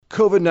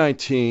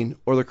COVID-19,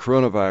 or the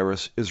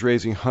coronavirus, is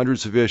raising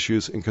hundreds of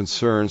issues and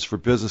concerns for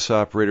business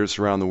operators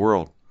around the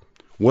world.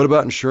 What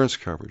about insurance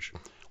coverage?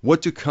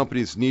 What do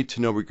companies need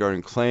to know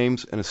regarding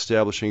claims and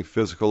establishing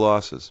physical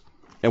losses?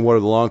 And what are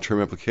the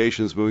long-term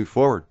implications moving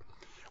forward?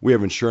 We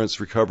have insurance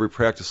recovery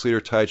practice leader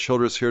Ty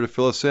Childress here to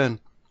fill us in.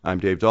 I'm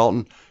Dave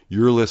Dalton.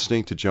 You're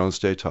listening to Jones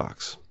Day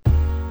Talks.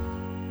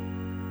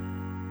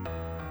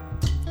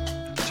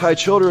 Ty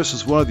Childress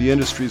is one of the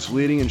industry's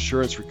leading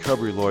insurance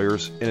recovery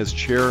lawyers and is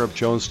chair of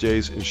Jones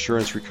Day's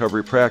insurance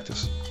recovery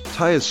practice.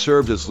 Ty has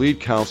served as lead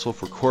counsel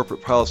for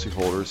corporate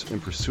policyholders in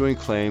pursuing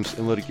claims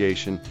and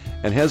litigation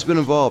and has been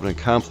involved in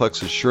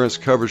complex insurance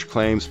coverage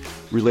claims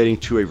relating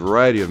to a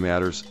variety of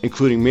matters,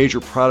 including major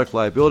product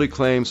liability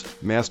claims,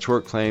 mass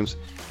tort claims,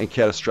 and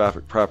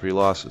catastrophic property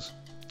losses.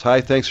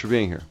 Ty, thanks for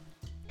being here.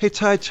 Hey,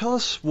 Ty, tell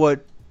us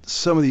what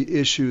some of the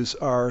issues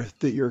are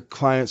that your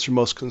clients are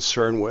most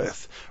concerned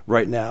with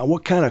right now.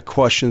 What kind of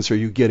questions are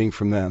you getting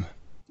from them?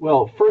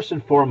 Well, first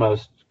and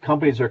foremost,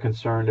 companies are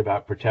concerned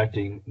about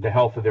protecting the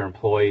health of their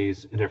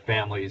employees and their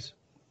families.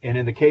 And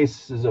in the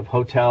cases of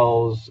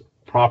hotels,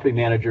 property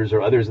managers,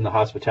 or others in the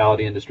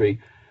hospitality industry,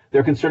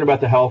 they're concerned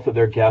about the health of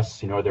their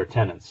guests, or their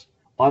tenants.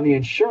 On the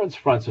insurance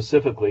front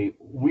specifically,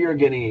 we are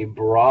getting a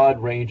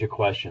broad range of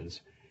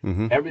questions.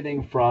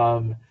 Everything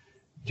from,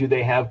 do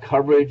they have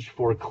coverage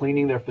for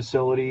cleaning their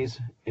facilities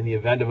in the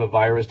event of a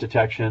virus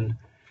detection,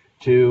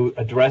 to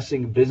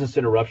addressing business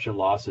interruption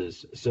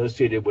losses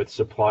associated with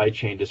supply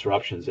chain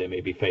disruptions they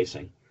may be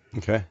facing.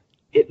 Okay.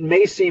 It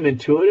may seem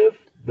intuitive,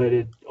 but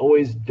it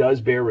always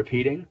does bear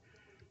repeating.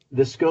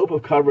 The scope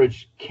of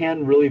coverage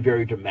can really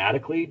vary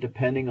dramatically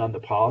depending on the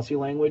policy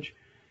language,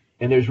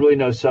 and there's really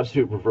no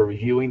substitute for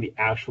reviewing the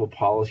actual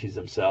policies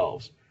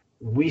themselves.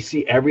 We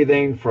see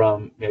everything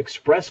from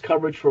express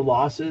coverage for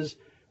losses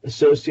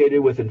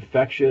associated with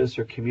infectious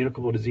or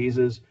communicable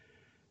diseases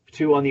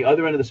to, on the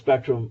other end of the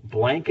spectrum,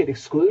 blanket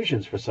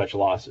exclusions for such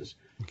losses.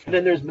 Okay. And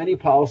then there's many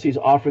policies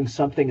offering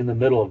something in the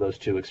middle of those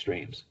two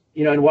extremes.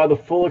 And while the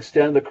full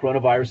extent of the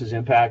coronavirus's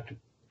impact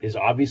is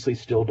obviously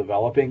still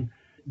developing,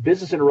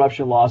 business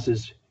interruption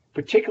losses,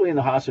 particularly in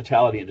the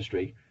hospitality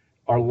industry,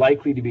 are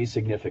likely to be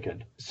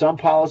significant. Some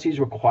policies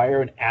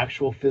require an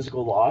actual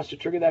physical loss to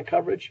trigger that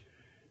coverage.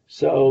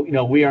 So,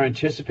 we are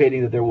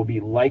anticipating that there will be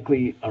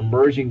likely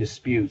emerging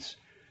disputes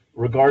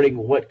regarding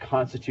what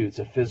constitutes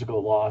a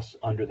physical loss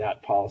under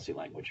that policy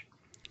language.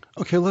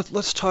 Okay,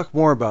 let's talk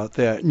more about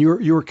that. And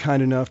you were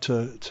kind enough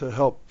to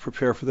help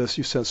prepare for this.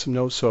 You sent some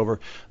notes over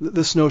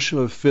this notion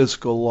of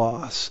physical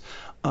loss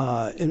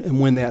and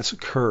when that's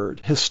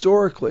occurred.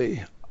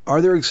 Historically,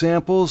 are there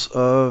examples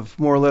of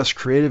more or less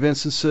creative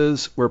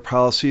instances where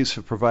policies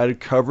have provided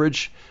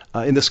coverage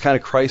in this kind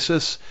of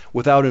crisis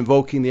without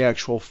invoking the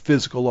actual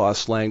physical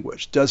loss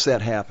language? Does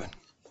that happen?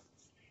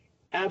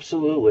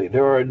 Absolutely.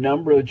 There are a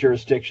number of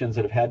jurisdictions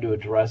that have had to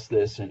address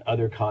this in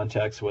other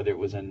contexts, whether it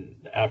was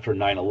after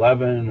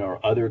 9/11 or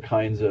other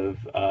kinds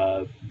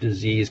of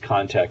disease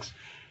contexts.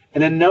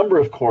 And a number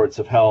of courts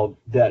have held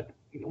that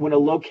when a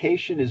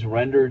location is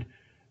rendered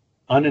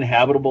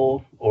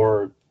uninhabitable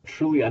or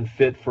truly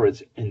unfit for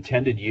its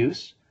intended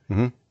use,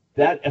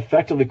 that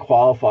effectively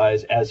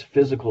qualifies as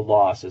physical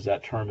loss, as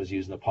that term is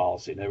used in the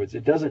policy. In other words,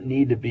 it doesn't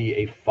need to be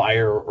a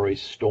fire or a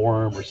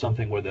storm or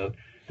something where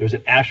there's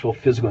an actual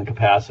physical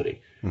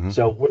incapacity.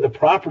 So where the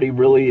property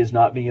really is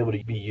not being able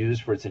to be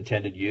used for its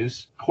intended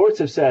use, courts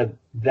have said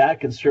that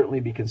can certainly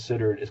be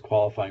considered as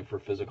qualifying for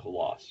physical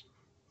loss.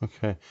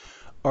 Okay.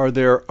 Are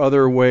there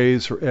other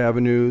ways or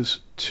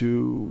avenues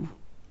to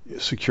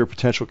secure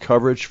potential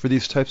coverage for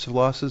these types of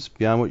losses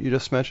beyond what you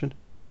just mentioned?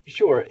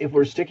 Sure. If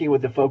we're sticking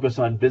with the focus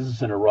on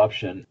business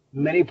interruption,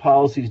 many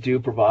policies do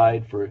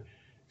provide for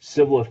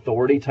civil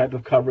authority type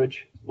of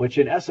coverage, which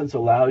in essence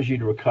allows you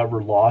to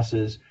recover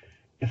losses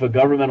if a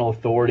governmental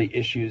authority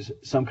issues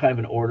some kind of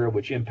an order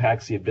which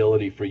impacts the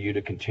ability for you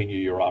to continue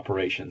your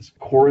operations.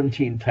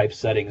 Quarantine type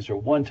settings are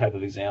one type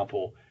of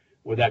example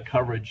where that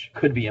coverage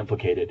could be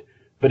implicated.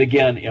 But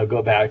again,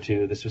 go back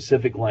to the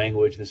specific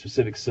language, the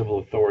specific civil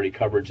authority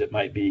coverage that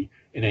might be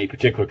in a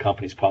particular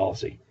company's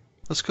policy.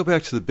 Let's go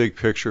back to the big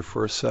picture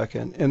for a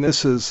second. And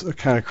this is a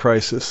kind of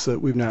crisis that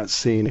we've not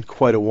seen in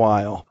quite a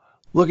while.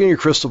 Looking at your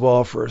crystal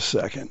ball for a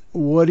second,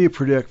 what do you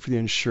predict for the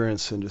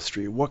insurance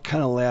industry? What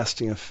kind of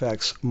lasting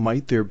effects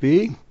might there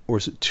be? Or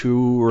is it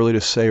too early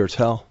to say or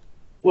tell?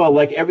 Well,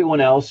 like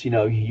everyone else,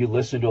 you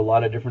listen to a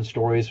lot of different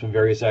stories from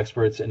various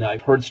experts, and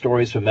I've heard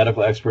stories from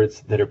medical experts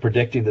that are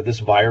predicting that this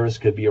virus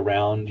could be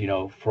around,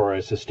 for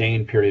a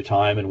sustained period of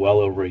time and well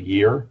over a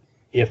year.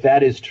 If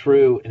that is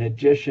true, in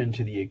addition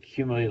to the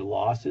accumulated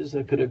losses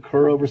that could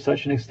occur over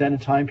such an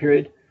extended time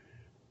period,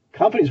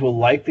 companies will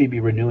likely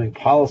be renewing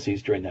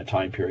policies during that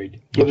time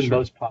period. Given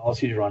most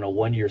policies are on a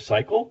one-year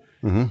cycle,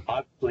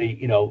 obviously,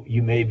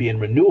 you may be in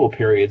renewal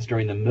periods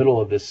during the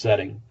middle of this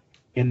setting.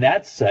 In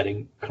that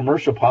setting,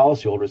 commercial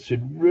policyholders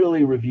should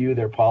really review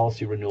their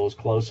policy renewals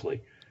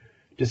closely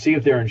to see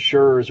if their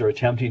insurers are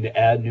attempting to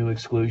add new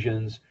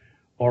exclusions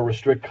or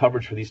restrict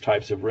coverage for these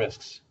types of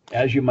risks.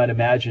 As you might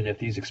imagine, if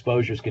these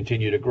exposures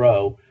continue to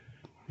grow,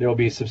 there will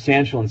be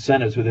substantial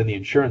incentives within the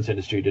insurance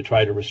industry to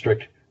try to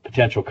restrict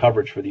potential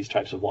coverage for these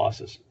types of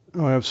losses.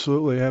 Oh,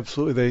 absolutely,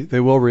 absolutely. They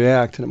will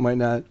react, and it might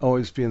not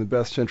always be in the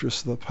best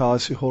interest of the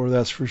policyholder,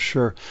 that's for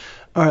sure.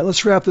 All right,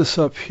 let's wrap this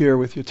up here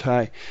with you,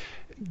 Ty.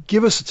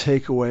 Give us a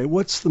takeaway.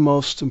 What's the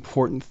most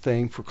important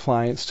thing for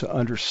clients to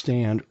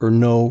understand or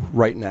know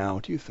right now,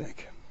 do you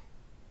think?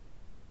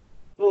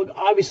 Well,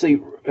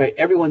 obviously,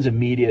 everyone's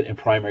immediate and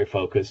primary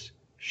focus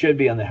should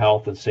be on the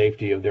health and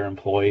safety of their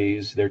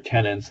employees, their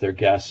tenants, their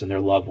guests, and their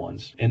loved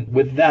ones. And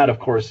with that, of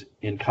course,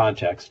 in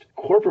context,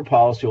 corporate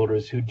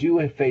policyholders who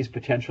do face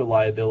potential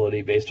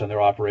liability based on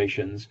their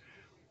operations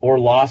or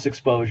loss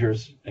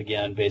exposures,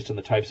 again, based on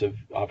the types of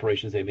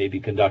operations they may be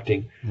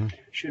conducting,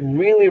 should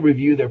really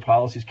review their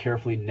policies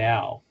carefully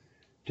now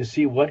to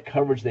see what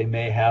coverage they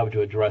may have to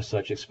address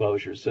such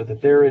exposures so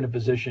that they're in a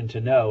position to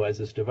know as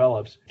this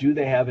develops, do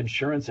they have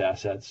insurance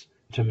assets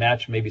to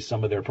match maybe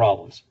some of their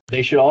problems.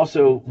 They should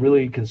also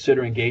really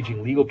consider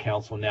engaging legal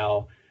counsel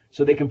now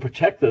so they can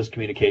protect those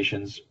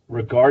communications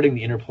regarding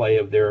the interplay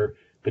of their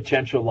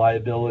potential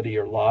liability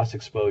or loss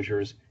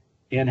exposures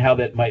and how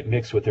that might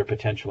mix with their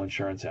potential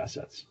insurance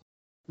assets.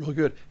 Real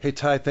good. Hey,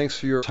 Ty, thanks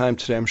for your time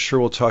today. I'm sure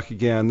we'll talk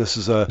again. This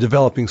is a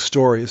developing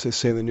story, as they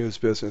say in the news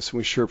business, and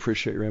we sure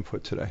appreciate your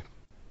input today.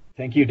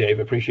 Thank you, Dave.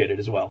 Appreciate it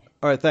as well.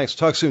 All right, thanks.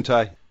 Talk soon,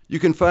 Ty. You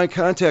can find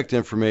contact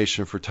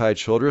information for Ty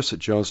Childress at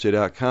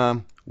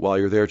jonesday.com. While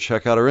you're there,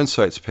 check out our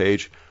Insights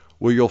page,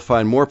 where you'll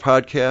find more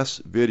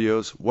podcasts,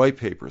 videos, white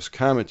papers,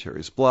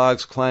 commentaries,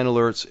 blogs, client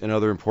alerts, and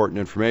other important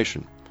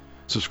information.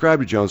 Subscribe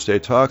to Jones Day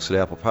Talks at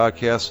Apple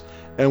Podcasts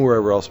and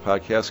wherever else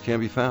podcasts can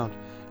be found.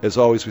 As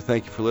always, we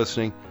thank you for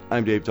listening.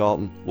 I'm Dave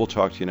Dalton. We'll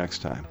talk to you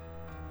next time.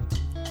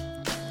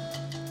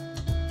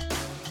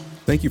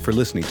 Thank you for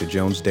listening to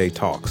Jones Day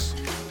Talks.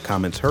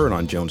 Comments heard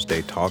on Jones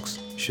Day Talks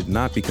should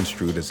not be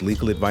construed as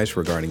legal advice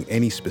regarding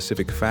any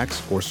specific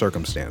facts or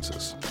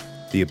circumstances.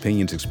 The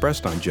opinions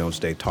expressed on Jones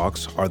Day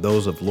Talks are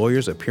those of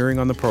lawyers appearing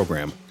on the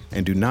program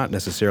and do not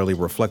necessarily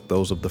reflect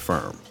those of the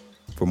firm.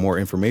 For more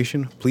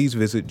information, please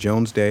visit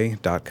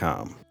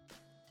jonesday.com.